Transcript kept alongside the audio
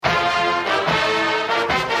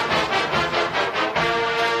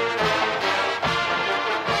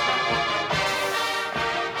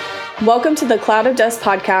Welcome to the Cloud of Dust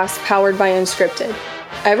podcast powered by Unscripted.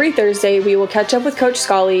 Every Thursday, we will catch up with Coach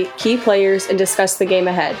Scully, key players, and discuss the game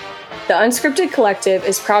ahead. The Unscripted Collective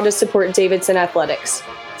is proud to support Davidson Athletics.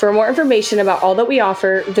 For more information about all that we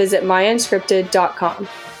offer, visit myunscripted.com.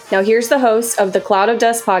 Now here's the host of the Cloud of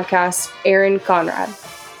Dust podcast, Aaron Conrad.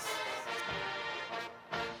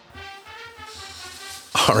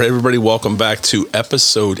 All right, everybody, welcome back to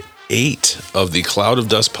episode 8 of the Cloud of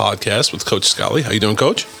Dust podcast with Coach Scully. How you doing,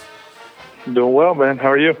 Coach? Doing well, man. How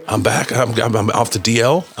are you? I'm back. I'm off the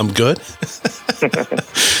DL. I'm good.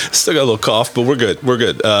 Still got a little cough, but we're good. We're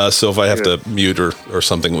good. So if I have to mute or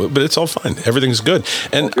something, but it's all fine. Everything's good.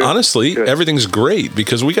 And good. Honestly, everything's great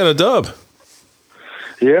because we got a dub.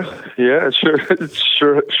 Yeah, it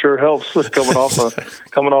sure helps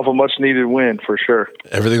coming off a much needed win for sure.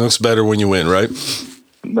 Everything looks better when you win, right?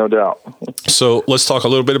 No doubt. So let's talk a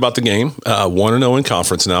little bit about the game. 1-0 in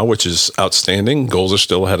conference now, which is outstanding. Goals are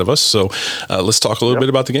still ahead of us. So let's talk a little bit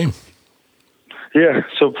about the game. Yeah,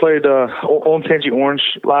 so played on Tangy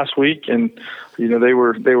Orange last week, and they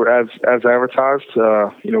were as advertised.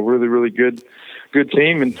 Really good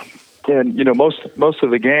team, and most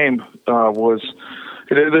of the game was.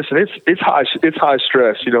 Listen, it's high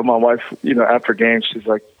stress. My wife, after games, she's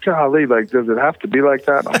like, "Golly, does it have to be like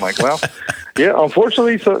that?" And I'm like, "Well, yeah.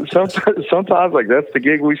 Unfortunately, sometimes that's the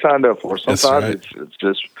gig we signed up for. Sometimes it's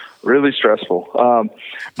just really stressful."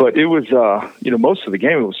 But it was, most of the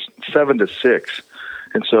game it was 7-6,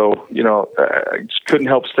 and so I just couldn't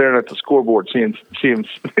help staring at the scoreboard, seeing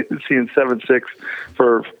 7-6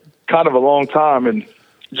 for kind of a long time, and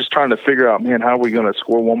just trying to figure out, man, how are we going to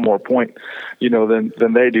score one more point,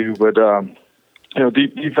 than they do. But,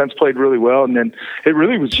 defense played really well. And then it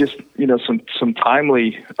really was just, some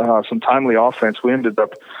timely offense. We ended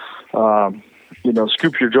up,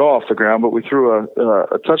 scoop your jaw off the ground, but we threw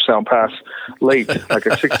a touchdown pass late, like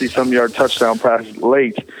a 60-some yard touchdown pass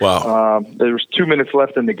late. Wow. There was 2 minutes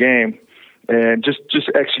left in the game and just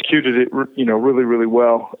executed it, really, really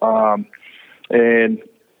well. And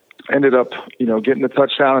ended up, getting the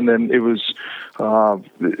touchdown, and then it was a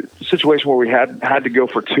situation where we had to go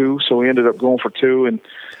for 2, so we ended up going for 2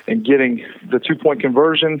 and getting the 2-point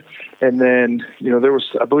conversion. And then, there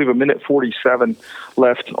was, I believe, 1:47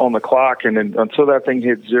 left on the clock, and then until that thing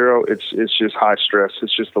hits 0, it's just high stress.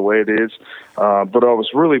 It's just the way it is. But I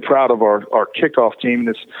was really proud of our kickoff team.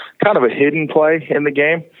 It's kind of a hidden play in the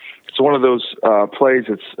game. It's one of those plays.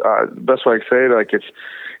 It's the best way I can say it.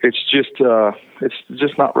 It's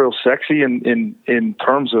just not real sexy in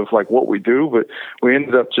terms of what we do, but we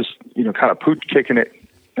ended up just kind of poot kicking it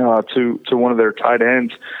to one of their tight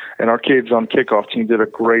ends, and our kids on kickoff team did a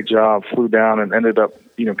great job. Flew down and ended up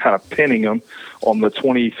kind of pinning them on the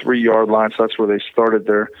 23-yard line. So that's where they started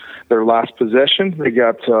their last possession. They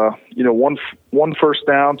got one first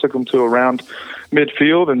down, took them to around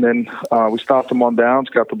midfield, and then we stopped them on downs,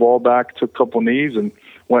 got the ball back, took a couple knees, and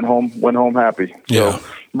went home happy. Yeah. So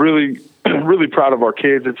really, really proud of our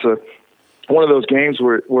kids. It's one of those games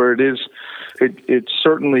where it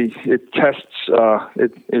certainly tests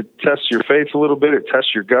your faith a little bit. It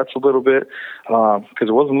tests your guts a little bit because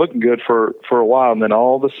it wasn't looking good for a while, and then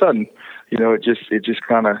all of a sudden, it just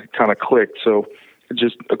kind of clicked. So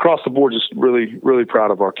just across the board, just really, really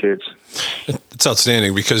proud of our kids. It's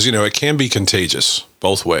outstanding because, it can be contagious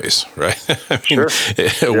both ways, right? Sure.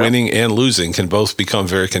 Winning and losing can both become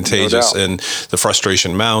very contagious, No doubt. And the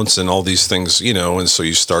frustration mounts and all these things, and so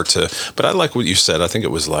you start to, but I like what you said. I think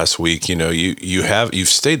it was last week, you've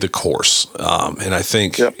stayed the course. And I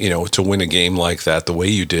think, to win a game like that, the way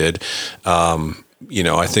you did,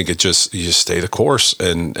 I think you just stay the course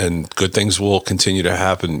and good things will continue to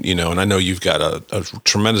happen, and I know you've got a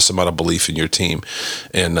tremendous amount of belief in your team,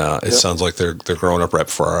 and it sounds like they're growing up right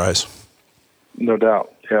before our eyes. No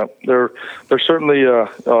doubt. Yeah. They're certainly a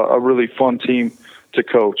really fun team to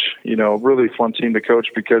coach, really fun team to coach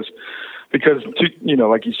because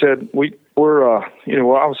like you said, we're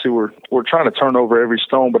obviously we're trying to turn over every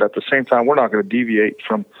stone, but at the same time, we're not going to deviate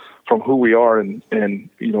from who we are and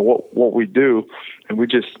what we do. And we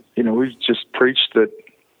just preach that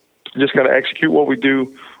you just got to execute what we do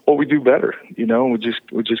better. We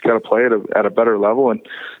just got to play at a better level. And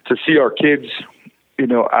to see our kids,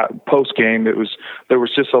 post game, there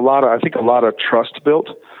was just a lot of trust built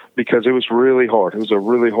because it was really hard. It was a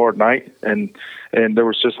really hard night, and there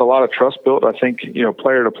was just a lot of trust built. I think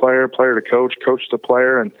player to player, player to coach, coach to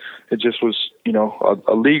player, and it just was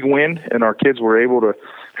a league win. And our kids were able to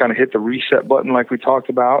kind of hit the reset button like we talked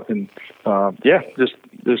about, and just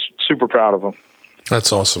super proud of them.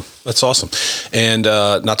 That's awesome. That's awesome. And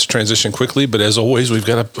not to transition quickly, but as always, we've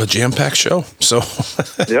got a jam-packed show. So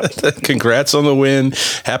congrats on the win.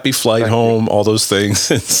 Happy flight home, all those things.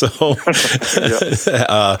 And so,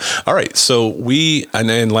 all right. So and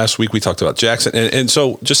then last week we talked about Jackson. And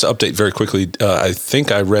so just to update very quickly, I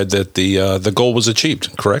think I read that the goal was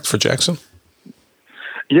achieved, correct, for Jackson?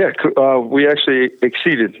 Yeah, we actually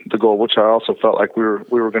exceeded the goal, which I also felt like we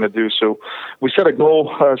were going to do. So we set a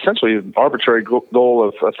goal, essentially an arbitrary goal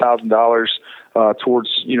of $1,000 towards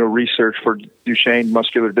research for Duchenne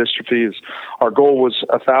muscular dystrophy. Our goal was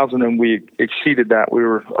 $1,000, and we exceeded that. We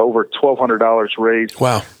were over $1,200 raised.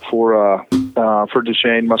 Wow. For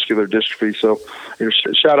Duchenne muscular dystrophy. So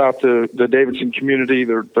shout out to the Davidson community.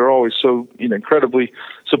 They're always so incredibly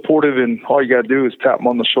supportive, and all you got to do is tap them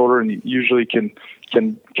on the shoulder, and you usually can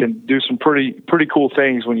do some pretty cool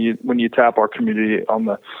things when you tap our community on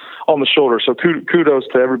the shoulder. So kudos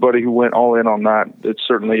to everybody who went all in on that. It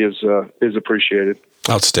certainly is appreciated.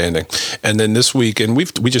 Outstanding. And then this week, and we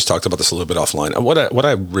just talked about this a little bit offline. What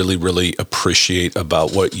I really, really appreciate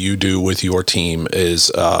about what you do with your team is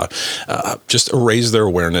just raise their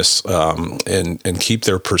awareness and keep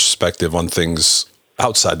their perspective on things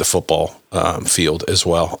outside the football field as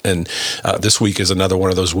well. And this week is another one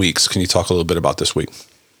of those weeks. Can you talk a little bit about this week?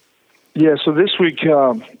 Yeah, so this week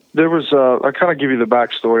there was I kind of give you the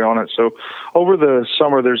backstory on it. So over the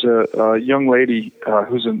summer, there's a young lady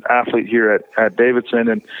who's an athlete here at Davidson,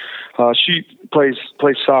 and she plays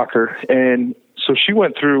soccer, and so she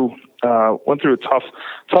went through a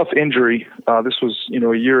tough injury. This was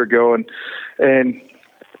a year ago, and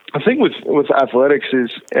I think with athletics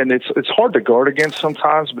it's hard to guard against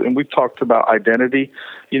sometimes, and we've talked about identity,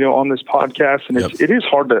 on this podcast, and it is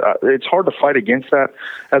hard to fight against that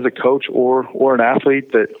as a coach or an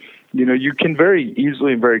athlete, that you can very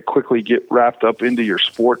easily and very quickly get wrapped up into your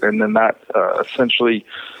sport, and then that essentially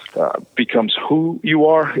becomes who you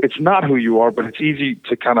are. It's not who you are, but it's easy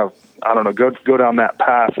to kind of go down that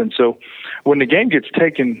path. And so when the game gets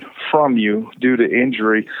taken from you due to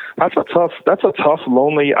injury, that's a tough,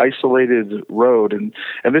 lonely, isolated road. And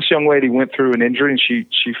this young lady went through an injury, and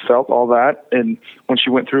she felt all that. And when she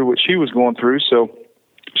went through what she was going through, so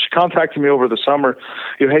she contacted me over the summer.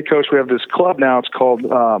 Hey, Coach, we have this club now. It's called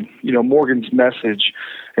Morgan's Message.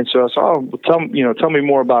 And so I said, tell me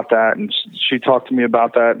more about that. And she talked to me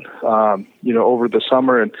about that, over the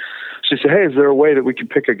summer. And she said, hey, is there a way that we can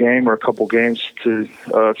pick a game or a couple games to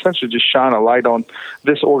essentially just shine a light on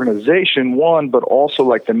this organization, one, but also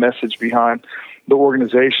like the message behind the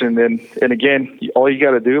organization. And again, all you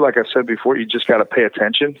got to do, like I said before, you just got to pay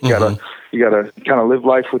attention. You got to kind of live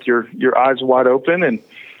life with your eyes wide open. And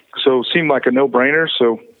so it seemed like a no-brainer.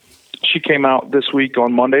 So she came out this week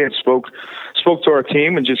on Monday and spoke to our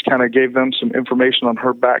team and just kind of gave them some information on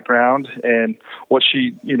her background and what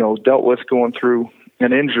she, dealt with going through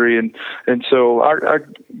an injury. And so I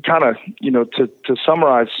kind of, to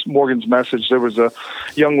summarize Morgan's Message, there was a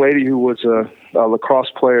young lady who was a lacrosse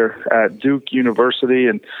player at Duke University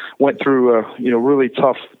and went through a, really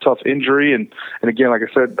tough injury. And again, like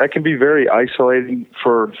I said, that can be very isolating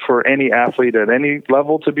for any athlete at any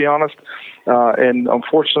level, to be honest. And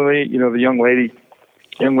unfortunately, the young lady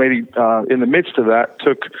in the midst of that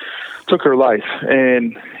took her life.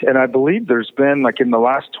 And I believe there's been, like, in the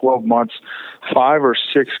last 12 months, 5 or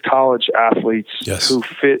 6 college athletes who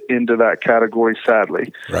fit into that category,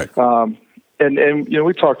 sadly. Right. And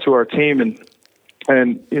we talked to our team, and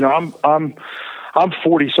I'm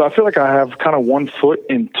 40, so I feel like I have kind of one foot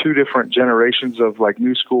in 2 different generations of, like,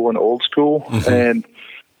 new school and old school. Mm-hmm.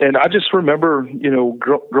 And I just remember,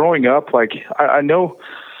 growing up, like, I know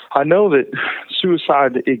that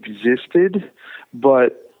suicide existed,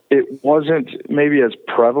 but it wasn't maybe as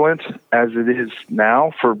prevalent as it is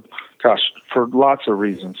now for lots of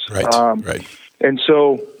reasons. Right. Right. And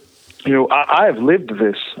so, I have lived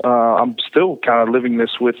this. I'm still kind of living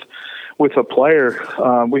this with a player.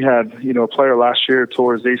 We had, a player last year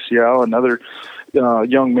tore his ACL. Another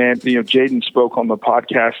young man, Jaden, spoke on the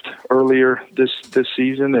podcast earlier this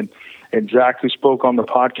season, and Zach, who spoke on the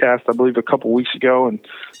podcast, I believe, a couple weeks ago, and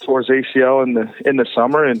tore his ACL in the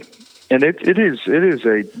summer, and it is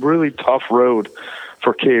a really tough road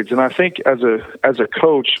for kids. And I think as a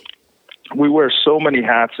coach, we wear so many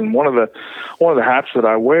hats, and one of the hats that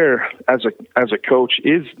I wear as a coach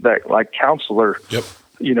is that, like, counselor,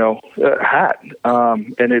 hat.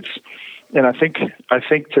 And I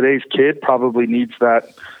think today's kid probably needs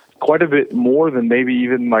that quite a bit more than maybe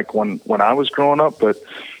even like when I was growing up, but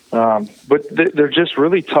they're just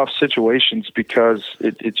really tough situations because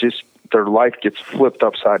it just, their life gets flipped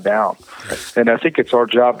upside down. Right. And I think it's our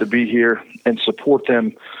job to be here and support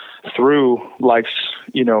them through life's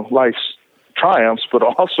triumphs, but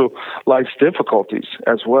also life's difficulties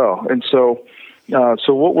as well. And so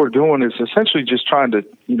what we're doing is essentially just trying to,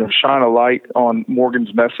 shine a light on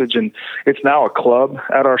Morgan's message. And it's now a club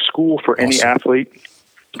at our school for any athlete.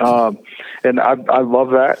 And I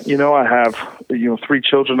love that. I have, 3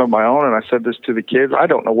 children of my own, and I said this to the kids. I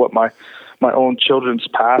don't know what my own children's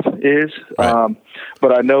path is. Right.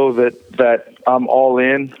 But I know that I'm all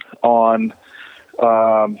in on,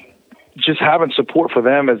 just having support for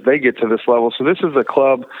them as they get to this level. So this is a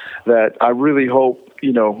club that I really hope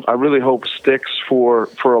sticks for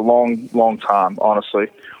a long, long time, honestly.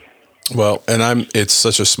 Well, and it's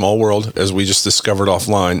such a small world, as we just discovered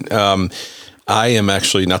offline. I am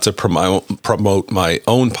actually, not to promote my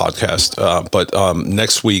own podcast, but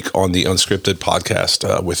next week on the Unscripted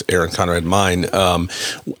podcast with Aaron Conrad, mine,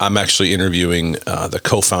 I'm actually interviewing the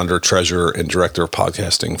co-founder, treasurer, and director of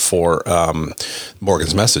podcasting for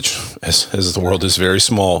Morgan's Message, as the world is very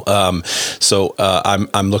small. So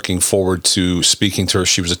I'm looking forward to speaking to her.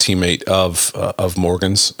 She was a teammate of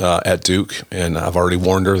Morgan's at Duke, and I've already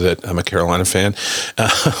warned her that I'm a Carolina fan.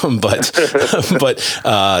 I'm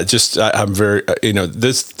very,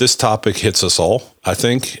 this topic hits us all, I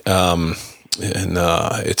think. And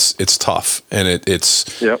it's tough, and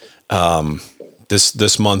it's, yep.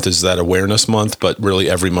 This month is that awareness month, but really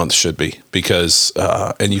every month should be, because,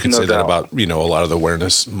 and you can say that about, a lot of the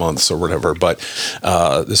awareness months or whatever, but,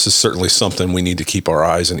 this is certainly something we need to keep our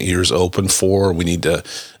eyes and ears open for. We need to,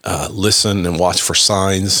 listen and watch for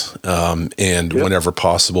signs. Whenever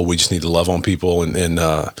possible, we just need to love on people and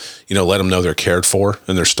let them know they're cared for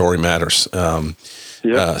and their story matters.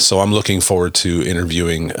 So I'm looking forward to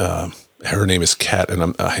interviewing, her name is Kat,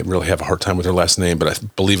 and I really have a hard time with her last name, but I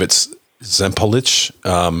believe it's Zempolich.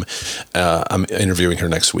 I'm interviewing her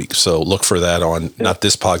next week, so look for that on not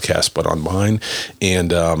this podcast, but on mine.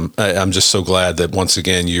 And I'm just so glad that once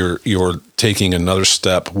again you're taking another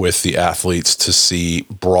step with the athletes to see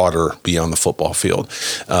broader beyond the football field.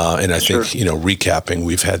 And I think recapping,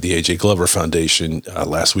 we've had the AJ Glover Foundation.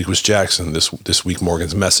 Last week was Jackson. This week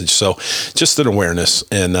Morgan's Message. So just an awareness,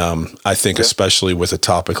 and I think especially with a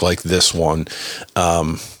topic like this one.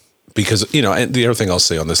 Because, and the other thing I'll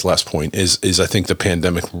say on this last point is I think the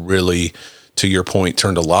pandemic really, to your point,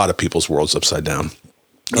 turned a lot of people's worlds upside down.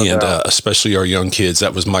 Especially our young kids.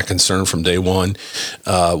 That was my concern from day one,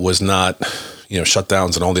 was not,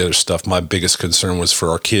 shutdowns and all the other stuff. My biggest concern was for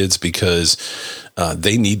our kids, because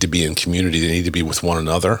they need to be in community. They need to be with one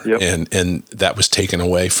another. Yep. And that was taken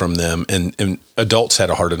away from them. And adults had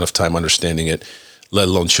a hard enough time understanding it, let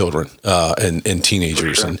alone children and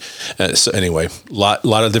teenagers. Sure. And so anyway, lot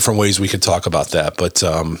of different ways we could talk about that. But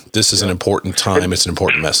this is an important time. It's an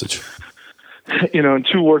important message. In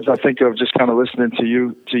 2 words I think of just kind of listening to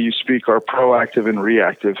you speak are proactive and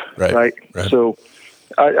reactive, right? So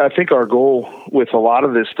I think our goal with a lot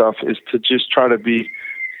of this stuff is to just try to be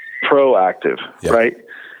proactive, right?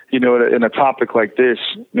 In a topic like this,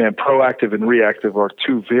 man, proactive and reactive are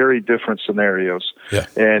 2 very different scenarios. Yeah.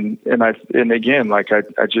 And again, like I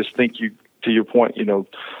just think to your point,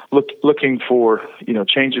 looking for,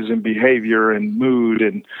 changes in behavior and mood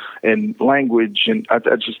and language. And I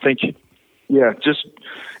just think, it's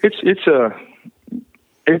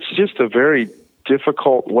just a very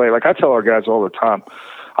difficult way. Like I tell our guys all the time,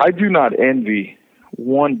 I do not envy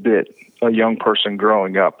one bit a young person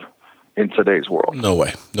growing up in today's world. No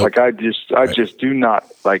way. Nope. Like I just do not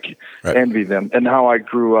envy them. And how I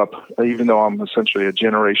grew up, even though I'm essentially a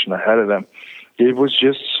generation ahead of them, it was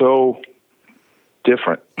just so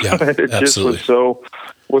different. Yeah, it absolutely. just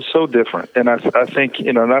was so different. And I think,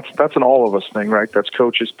 that's an all of us thing, right? That's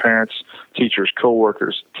coaches, parents, teachers,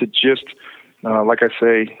 coworkers, to just, like I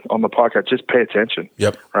say on the podcast, just pay attention.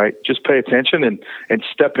 Yep. Right. Just pay attention and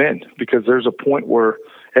step in, because there's a point where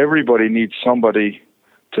everybody needs somebody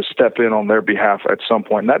to step in on their behalf at some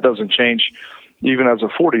point. And that doesn't change even as a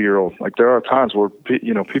 40-year-old. Like there are times where,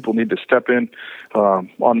 people need to step in,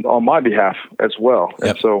 on my behalf as well.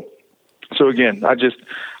 Yep. And so again, I just,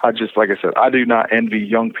 like I said, I do not envy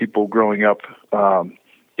young people growing up,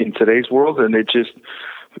 in today's world. And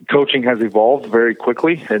coaching has evolved very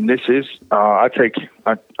quickly. And this is, I try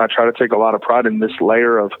to take a lot of pride in this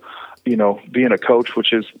layer of, being a coach,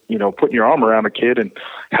 which is, putting your arm around a kid and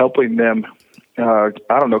helping them, kind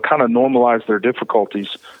of normalize their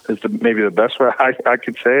difficulties is maybe the best way I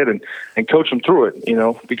could say it, and coach them through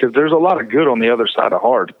it, because there's a lot of good on the other side of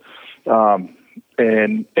hard.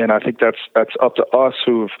 And I think that's up to us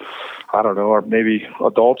who've, or maybe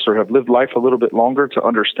adults or have lived life a little bit longer to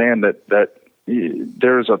understand that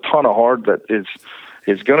there's a ton of hard that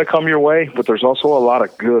is going to come your way, but there's also a lot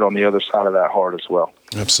of good on the other side of that heart as well.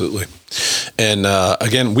 Absolutely. And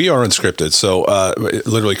again, we are unscripted. So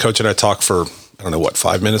literally, Coach and I talk for,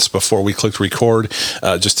 5 minutes before we clicked record,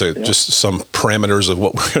 just some parameters of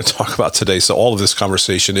what we're going to talk about today. So all of this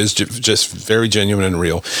conversation is just very genuine and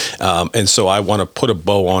real. And so I want to put a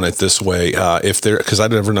bow on it this way. Because I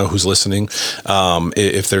never know who's listening.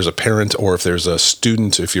 If there's a parent or if there's a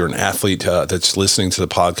student, if you're an athlete that's listening to the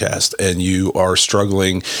podcast and you are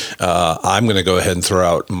struggling, I'm going to go ahead and throw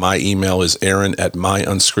out my email is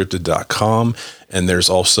aaron@myunscripted.com. And there's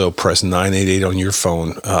also press 988 on your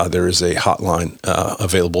phone. There is a hotline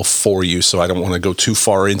available for you. So I don't want to go too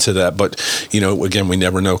far into that. But, again, we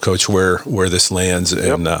never know, Coach, where this lands.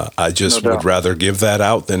 And I just would rather give that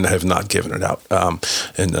out than have not given it out.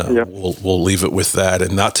 We'll leave it with that.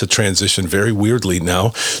 And not to transition very weirdly now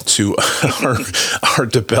to our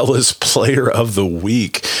DeBella's Player of the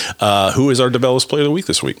Week. Who is our DeBella's Player of the Week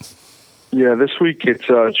this week? Yeah, this week it's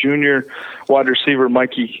junior wide receiver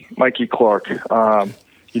Mikey Clark.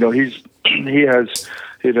 He has,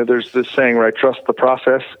 there's this saying, right? Trust the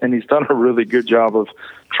process, and he's done a really good job of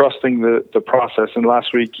trusting the process. And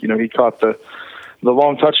last week, he caught the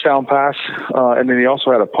long touchdown pass, and then he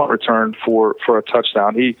also had a punt return for a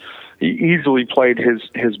touchdown. He easily played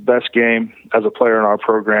his best game as a player in our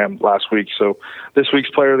program last week. So this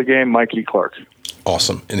week's player of the game, Mikey Clark.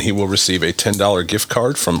 Awesome. And he will receive a $10 gift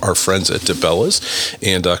card from our friends at DeBella's.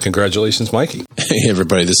 And congratulations, Mikey. Hey,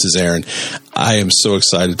 everybody. This is Aaron. I am so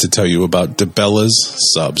excited to tell you about DeBella's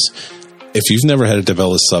subs. If you've never had a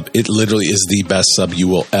DeBella's sub, it literally is the best sub you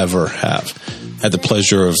will ever have. I had the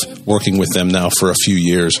pleasure of working with them now for a few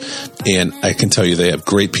years, and I can tell you they have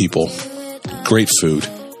great people, great food,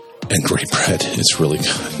 and great bread. It's really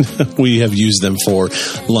good. We have used them for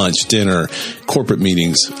lunch, dinner, corporate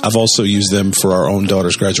meetings. I've also used them for our own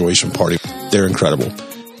daughter's graduation party. They're incredible.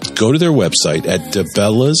 Go to their website at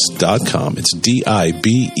debellas.com. It's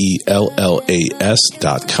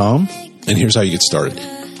DIBELLAS.com. And here's how you get started.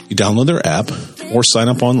 You download their app or sign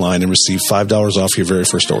up online and receive $5 off your very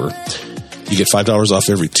first order. You get $5 off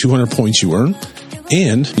every 200 points you earn.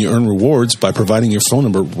 And you earn rewards by providing your phone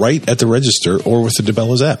number right at the register or with the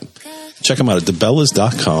DeBella's app. Check them out at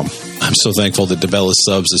debellas.com. I'm so thankful that DeBella's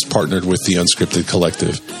Subs is partnered with the Unscripted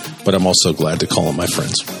Collective, but I'm also glad to call them my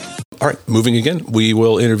friends. All right, moving again. We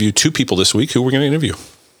will interview two people this week. Who we're going to interview?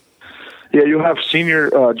 Yeah, you'll have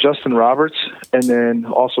senior Justin Roberts and then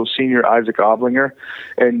also senior Isaac Oblinger.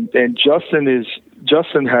 And Justin he's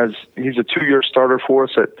a 2-year starter for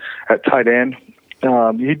us at tight end.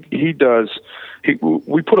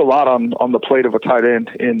 We put a lot on the plate of a tight end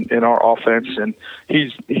in our offense, and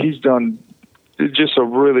he's done just a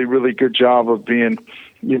really, really good job of being,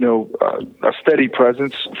 a steady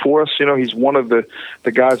presence for us. He's one of the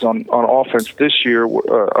guys on offense this year,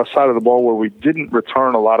 a side of the ball where we didn't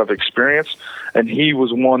return a lot of experience, and he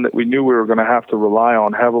was one that we knew we were going to have to rely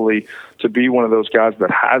on heavily to be one of those guys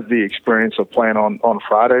that has the experience of playing on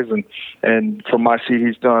Fridays. And from my seat,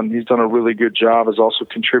 he's done a really good job. Has also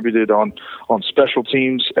contributed on special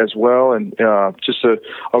teams as well, and just a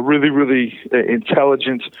really, really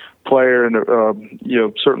intelligent player, and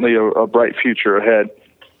certainly a bright future ahead.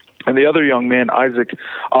 And the other young man, Isaac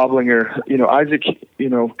Oblinger, Isaac,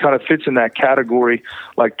 kind of fits in that category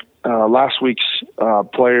like last week's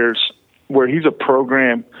players, where he's a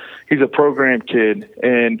program kid,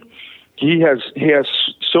 and he has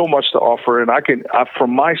so much to offer. And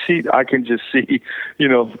from my seat, I can just see,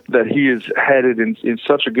 that he is headed in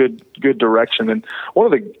such a good direction. And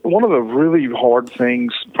one of the really hard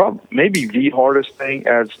things, probably maybe the hardest thing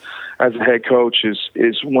as a head coach is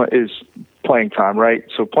playing time, right?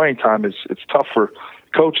 So playing time it's tough for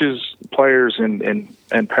coaches, players, and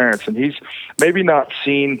parents. And he's maybe not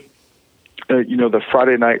seen, the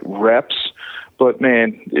Friday night reps, but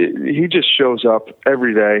man, he just shows up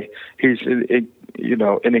every day. He's an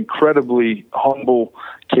incredibly humble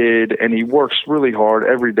kid, and he works really hard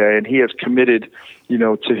every day. And he has committed,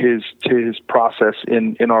 to his process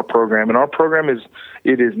in our program. And our program is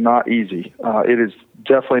not easy. It is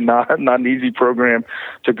definitely not an easy program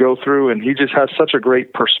to go through. And he just has such a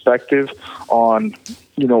great perspective on,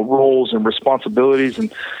 roles and responsibilities.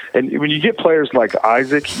 And when you get players like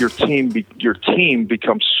Isaac, your team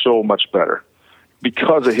becomes so much better,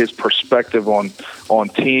 because of his perspective on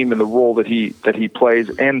team and the role that he plays,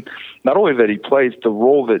 and not only that he plays, the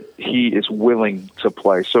role that he is willing to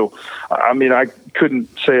play. So, I mean, I couldn't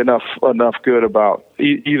say enough good about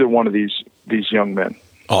either one of these young men.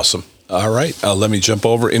 Awesome. All right, let me jump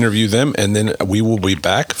over, interview them, and then we will be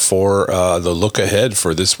back for the look ahead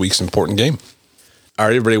for this week's important game. All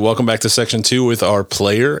right, everybody, welcome back to section 2 with our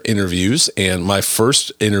player interviews. And my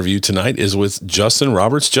first interview tonight is with Justin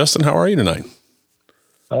Roberts. Justin, how are you tonight?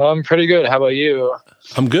 I'm pretty good. How about you?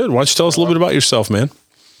 I'm good. Why don't you tell us a little bit about yourself, man?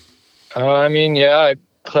 I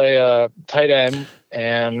play tight end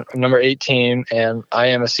and I'm number 18, and I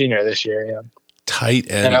am a senior this year. Yeah. Tight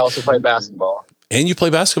end. And I also play basketball. And you play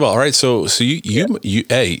basketball. All right. So I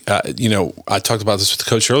talked about this with the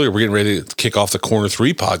coach earlier. We're getting ready to kick off the Corner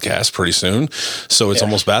 3 podcast pretty soon. So it's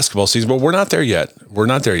almost basketball season, but we're not there yet.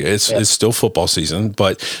 It's still football season,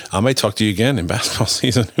 but I might talk to you again in basketball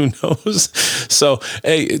season. Who knows? So,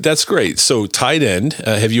 hey, that's great. So tight end,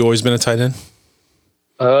 have you always been a tight end?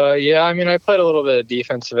 I played a little bit of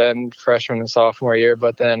defensive end freshman and sophomore year,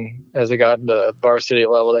 but then as I got into varsity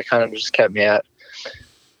level, they kind of just kept me at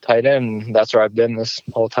tight end. That's where I've been this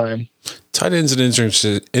whole time. Tight end's an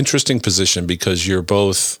interesting position because you're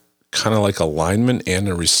both kind of like a lineman and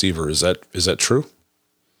a receiver. Is that true?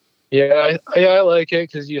 Yeah, I like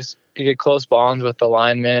it because you get close bonds with the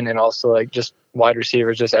linemen and also like just wide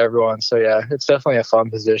receivers, just everyone. So yeah, it's definitely a fun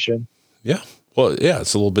position. Yeah. Well, yeah,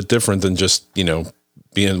 it's a little bit different than just,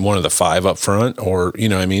 being one of the 5 up front, or,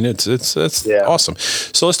 it's awesome.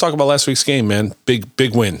 So let's talk about last week's game, man. Big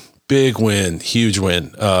win, huge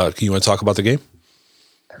win. You want to talk about the game?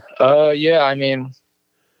 I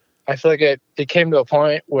feel like it came to a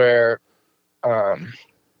point where, I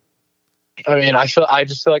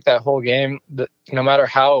just feel like that whole game, no matter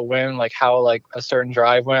how it went, like how like a certain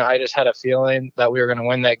drive went, I just had a feeling that we were going to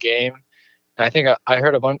win that game. And I think I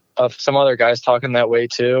heard a bunch of some other guys talking that way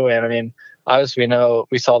too. And obviously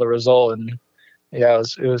we saw the result, and yeah,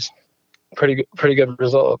 it was pretty good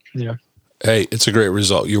result. Yeah. Hey, it's a great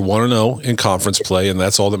result. You're 1-0 in conference play, and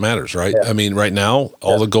that's all that matters, right? Yeah. Right now,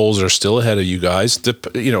 all the goals are still ahead of you guys.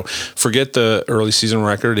 Forget the early season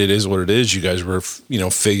record. It is what it is. You guys were,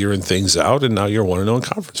 figuring things out, and now you're 1-0 in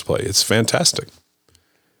conference play. It's fantastic.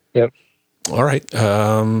 Yep. All right.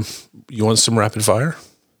 You want some rapid fire?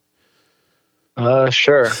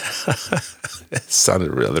 Sure. It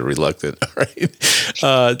sounded rather reluctant. All right.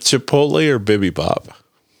 Chipotle or bibimbap?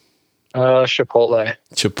 Chipotle.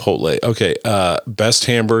 Chipotle. Okay. Best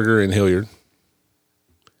hamburger in Hilliard?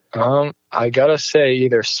 I gotta say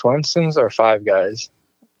either Swenson's or Five Guys.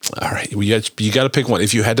 All right. You got to pick one.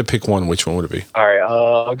 If you had to pick one, which one would it be? All right.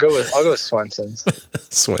 I'll go with Swenson's.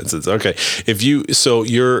 Swenson's. Okay.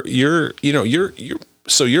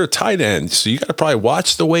 You're a tight end, so you got to probably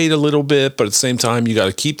watch the weight a little bit, but at the same time, you got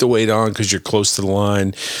to keep the weight on because you're close to the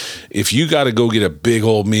line. If you got to go get a big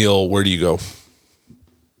old meal, where do you go?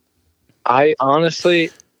 I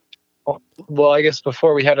honestly, I guess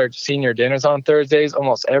before we had our senior dinners on Thursdays,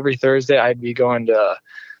 almost every Thursday I'd be going to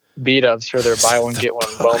B-Dubs for their buy one get one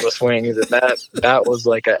boneless wings, and that was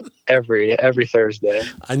like every Thursday.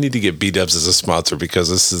 I need to get B-Dubs as a sponsor because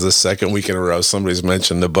this is the second week in a row somebody's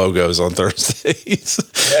mentioned the BOGOs on Thursdays.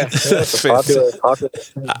 Yeah, it's popular.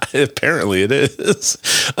 Apparently it is.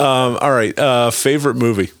 All right, favorite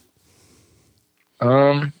movie?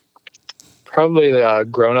 Probably the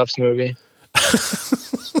Grown Ups movie.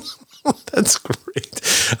 That's great.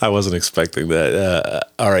 I wasn't expecting that.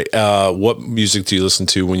 All right. What music do you listen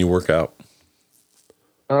to when you work out?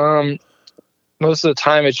 Most of the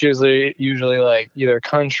time it's usually like either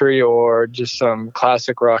country or just some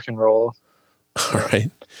classic rock and roll. All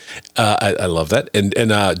right. I love that. And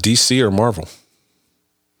DC or Marvel?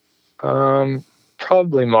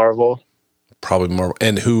 Probably Marvel. Probably Marvel.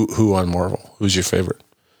 And who on Marvel? Who's your favorite?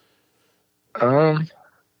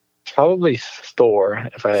 Probably Thor,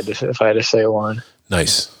 if I had to say one.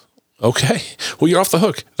 Nice. Okay. Well, you're off the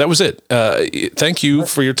hook. That was it. Thank you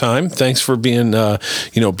for your time. Thanks for being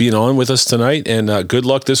on with us tonight. And good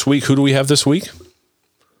luck this week. Who do we have this week?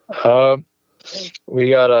 We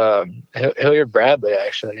got Hilliard Bradley,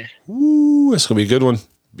 actually. Ooh, that's gonna be a good one.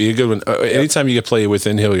 Anytime you get play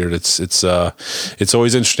within Hilliard, it's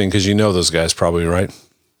always interesting because those guys probably, right?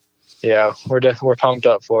 Yeah, we're pumped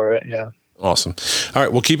up for it. Yeah. Awesome. All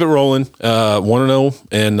right, we'll keep it rolling. 1-0,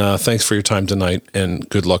 and thanks for your time tonight, and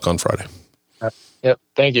good luck on Friday. Yep,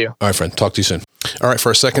 thank you. All right, friend. Talk to you soon. All right, for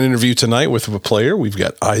our second interview tonight with a player, we've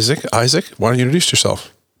got Isaac. Isaac, why don't you introduce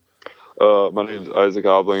yourself? My name is Isaac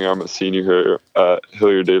Oblinger. I'm a senior here at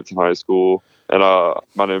Hilliard-Davidson High School, and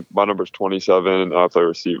my number is 27, and I play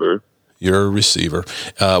receiver. You're a receiver.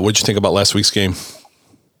 What'd you think about last week's game?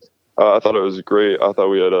 I thought it was great. I thought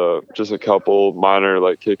we had just a couple minor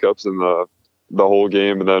hiccups in the whole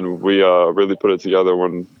game, and then we really put it together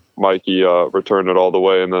when Mikey returned it all the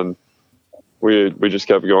way, and then we just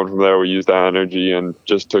kept going from there. We used that energy and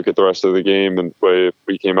just took it the rest of the game, and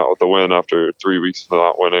we came out with the win after 3 weeks of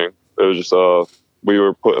not winning. It was just we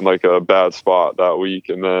were put in like a bad spot that week,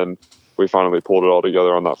 and then we finally pulled it all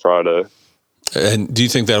together on that Friday. And do you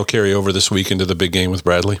think that'll carry over this week into the big game with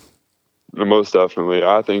Bradley? Most definitely.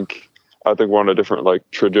 I think we're on a different like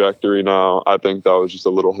trajectory now. I think that was just a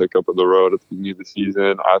little hiccup in the road at the beginning of the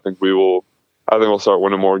season. I think we'll start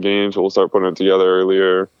winning more games. We'll start putting it together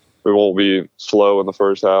earlier. We won't be slow in the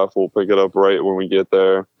first half. We'll pick it up right when we get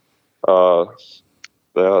there. Yeah,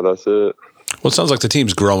 that's it. Well, it sounds like the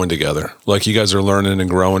team's growing together. Like you guys are learning and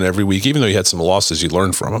growing every week. Even though you had some losses, you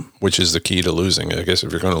learn from them, which is the key to losing. I guess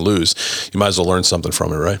if you're going to lose, you might as well learn something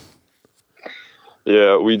from it, right?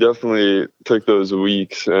 Yeah, we definitely took those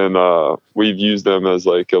weeks and we've used them as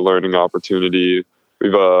like a learning opportunity.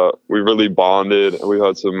 We've really bonded, and we've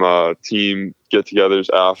had some team get-togethers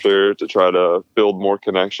after to try to build more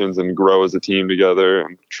connections and grow as a team together,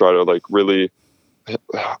 and try to like really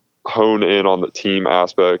hone in on the team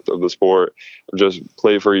aspect of the sport and just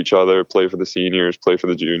play for each other, play for the seniors, play for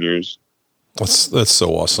the juniors. That's so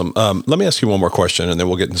awesome. Let me ask you one more question, and then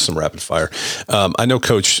we'll get into some rapid fire. I know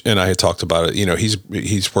Coach and I had talked about it. You know,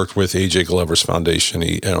 he's worked with AJ Glover's foundation.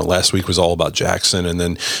 Last week was all about Jackson, and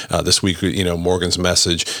then this week, Morgan's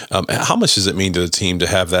message. How much does it mean to the team to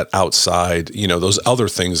have that outside? Those other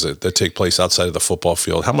things that take place outside of the football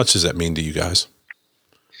field. How much does that mean to you guys?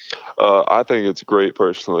 I think it's great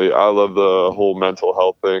personally. I love the whole mental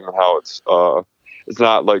health thing and how it's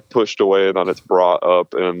not like pushed away and then it's brought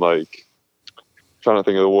up, and like, trying to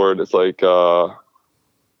think of the word. It's like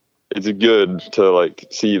it's good to like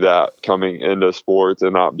see that coming into sports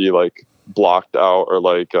and not be like blocked out or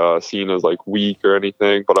like seen as like weak or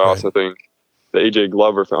anything. But I also think the AJ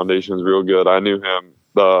Glover Foundation is real good. I knew him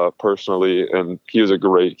personally, and he was a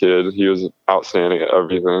great kid. He was outstanding at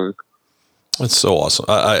everything. That's so awesome.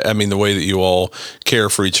 I mean, the way that you all care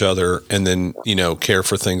for each other and then, care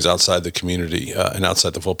for things outside the community and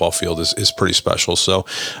outside the football field is pretty special. So,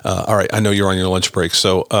 all right, I know you're on your lunch break.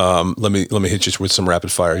 So let me hit you with some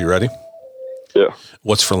rapid fire. You ready? Yeah.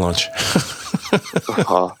 What's for lunch?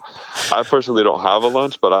 I personally don't have a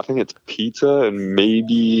lunch, but I think it's pizza and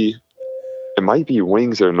maybe it might be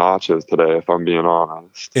wings or nachos today, if I'm being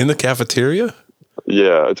honest. In the cafeteria?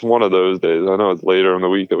 Yeah, it's one of those days. I know it's later in the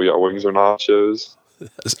week that we got wings or nachos.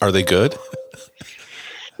 Are they good?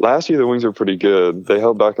 Last year, the wings were pretty good. They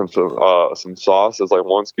held back on some sauce as like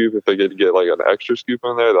one scoop. If they get like an extra scoop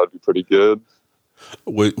in there, that'd be pretty good.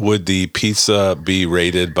 Would the pizza be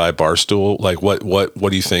rated by Barstool? Like what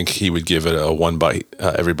do you think he would give it a one bite?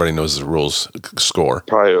 Everybody knows the rules score.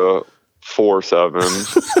 Probably a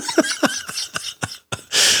 4-7.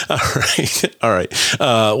 All right.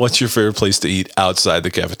 What's your favorite place to eat outside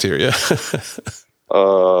the cafeteria?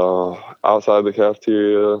 Outside the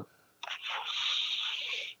cafeteria,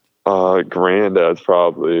 Granddad's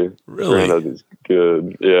probably. Really? Granddad's is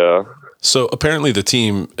good. Yeah. So apparently the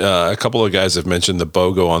team, a couple of guys have mentioned the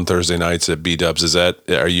BOGO on Thursday nights at B-Dubs.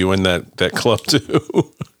 Are you in that club too?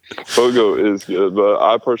 BOGO is good, but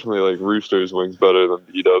I personally like Rooster's wings better than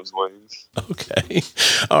B-Dubs wings. Okay.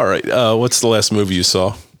 All right. What's the last movie you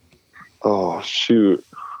saw? Oh, shoot.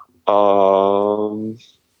 I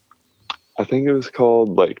think it was called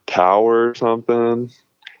like Tower or something.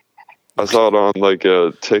 I saw it on like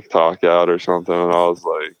a TikTok ad or something, and I was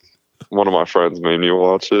like, one of my friends made me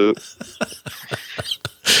watch it.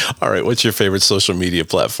 All right. What's your favorite social media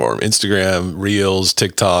platform? Instagram, Reels,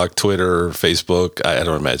 TikTok, Twitter, Facebook? I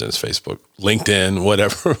don't imagine it's Facebook. LinkedIn,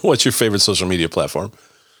 whatever. What's your favorite social media platform?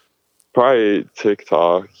 Probably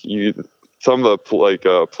TikTok. Some of the like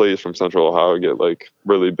plays from Central Ohio get like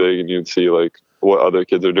really big, and you'd see like what other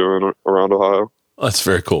kids are doing around Ohio. That's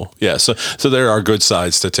very cool. Yeah. So there are good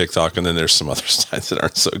sides to TikTok, and then there's some other sides that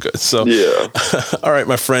aren't so good. So yeah. All right,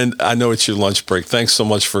 my friend, I know it's your lunch break. Thanks so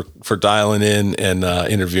much for dialing in and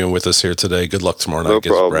interviewing with us here today. Good luck tomorrow night. No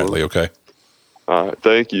problem. Bradley, okay? All right.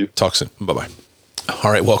 Thank you. Talk soon. Bye-bye.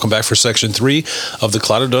 All right. Welcome back for section 3 of the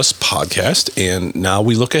Cloud of Dust podcast. And now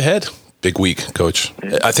we look ahead. Big week, Coach.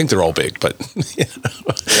 I think they're all big, but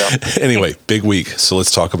Anyway, big week. So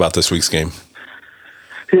let's talk about this week's game.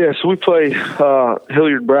 Yeah, so we play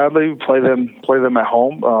Hilliard Bradley. We play them at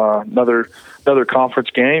home. Another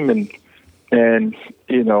conference game, and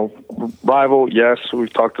rival. Yes,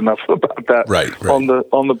 we've talked enough about that right. on the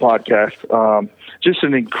podcast. Just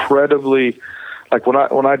an incredibly, like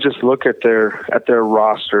when I just look at their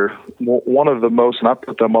roster, one of the most, and I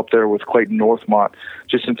put them up there with Clayton Northmont,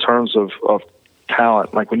 just in terms of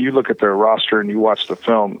talent. Like when you look at their roster and you watch the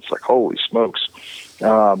film, it's like, holy smokes.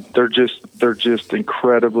 They're just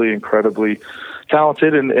incredibly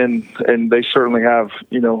talented, and they certainly have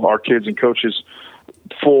our kids and coaches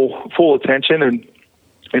full attention, and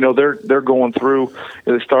they're going through.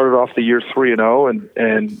 They started off the year 3-0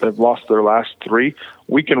 and they've lost their last 3.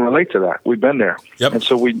 We can relate to that. We've been there, and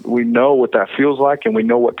so we know what that feels like, and we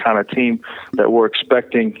know what kind of team that we're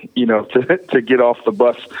expecting. To get off the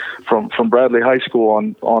bus from Bradley High School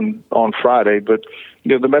on Friday. But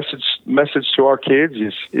the message to our kids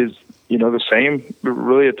is the same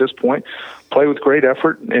really at this point. Play with great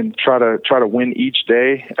effort and try to win each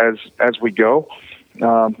day as we go.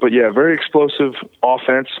 But yeah, very explosive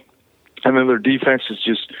offense, and then their defense is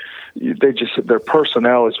just their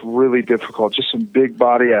personnel is really difficult. Just some big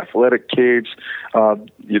body athletic kids.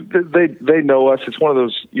 They know us. It's one of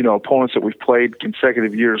those opponents that we've played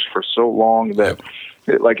consecutive years for so long that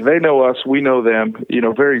like they know us, we know them.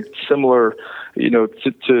 Very similar.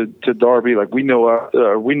 To Darby, like we know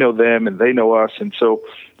them and they know us, and so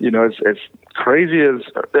as crazy as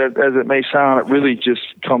it may sound, it really just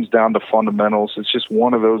comes down to fundamentals. It's just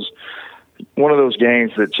one of those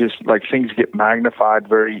games that just like things get magnified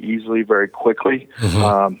very easily, very quickly.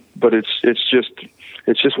 But it's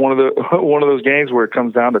just one of those games where it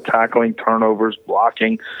comes down to tackling, turnovers,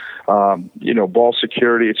 blocking, ball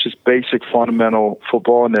security. It's just basic fundamental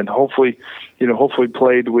football, and then hopefully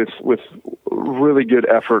played with really good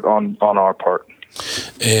effort on our part.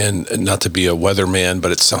 And not to be a weatherman,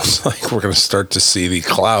 but it sounds like we're going to start to see the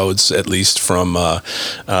clouds, at least from the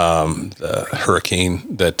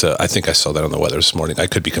hurricane. That I think I saw that on the weather this morning. I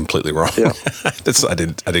could be completely wrong. Yeah. I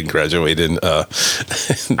didn't graduate in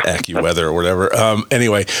AccuWeather or whatever.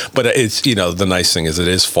 Anyway, but it's the nice thing is it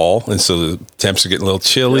is fall, and so the temps are getting a little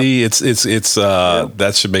chilly. It's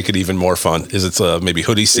that should make it even more fun. It's maybe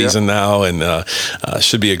hoodie season now, and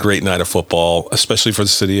should be a great night of football, especially for the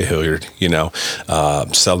city of Hilliard.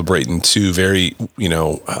 Celebrating 2 very,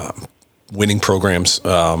 winning programs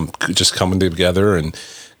just coming together and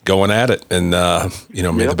going at it, and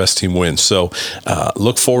may the best team win. So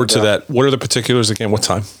look forward to that. What are the particulars again? What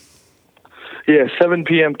time? Yeah, 7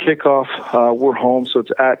 p.m. kickoff. We're home, so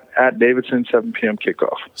it's at Davidson, 7 p.m.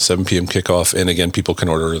 kickoff. 7 p.m. kickoff, and again, people can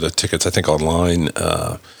order the tickets, I think, online.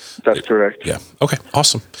 That's correct. Yeah. Okay.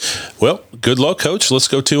 Awesome. Well, good luck, Coach. Let's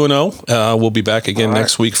go 2-0. We'll be back again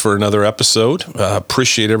next week for another episode.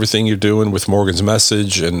 Appreciate everything you're doing with Morgan's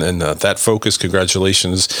Message and that focus.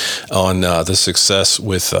 Congratulations on the success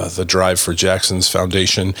with the Drive for Jackson's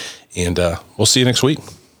Foundation. And we'll see you next week.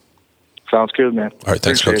 Sounds good, man. All right.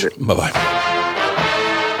 Thanks, Coach. Bye-bye.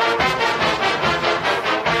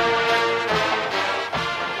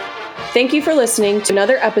 Thank you for listening to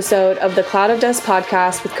another episode of the Cloud of Dust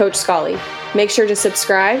podcast with Coach Scully. Make sure to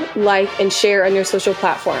subscribe, like, and share on your social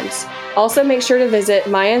platforms. Also, make sure to visit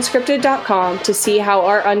myunscripted.com to see how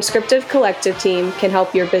our unscripted collective team can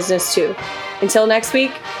help your business too. Until next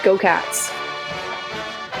week, go Cats.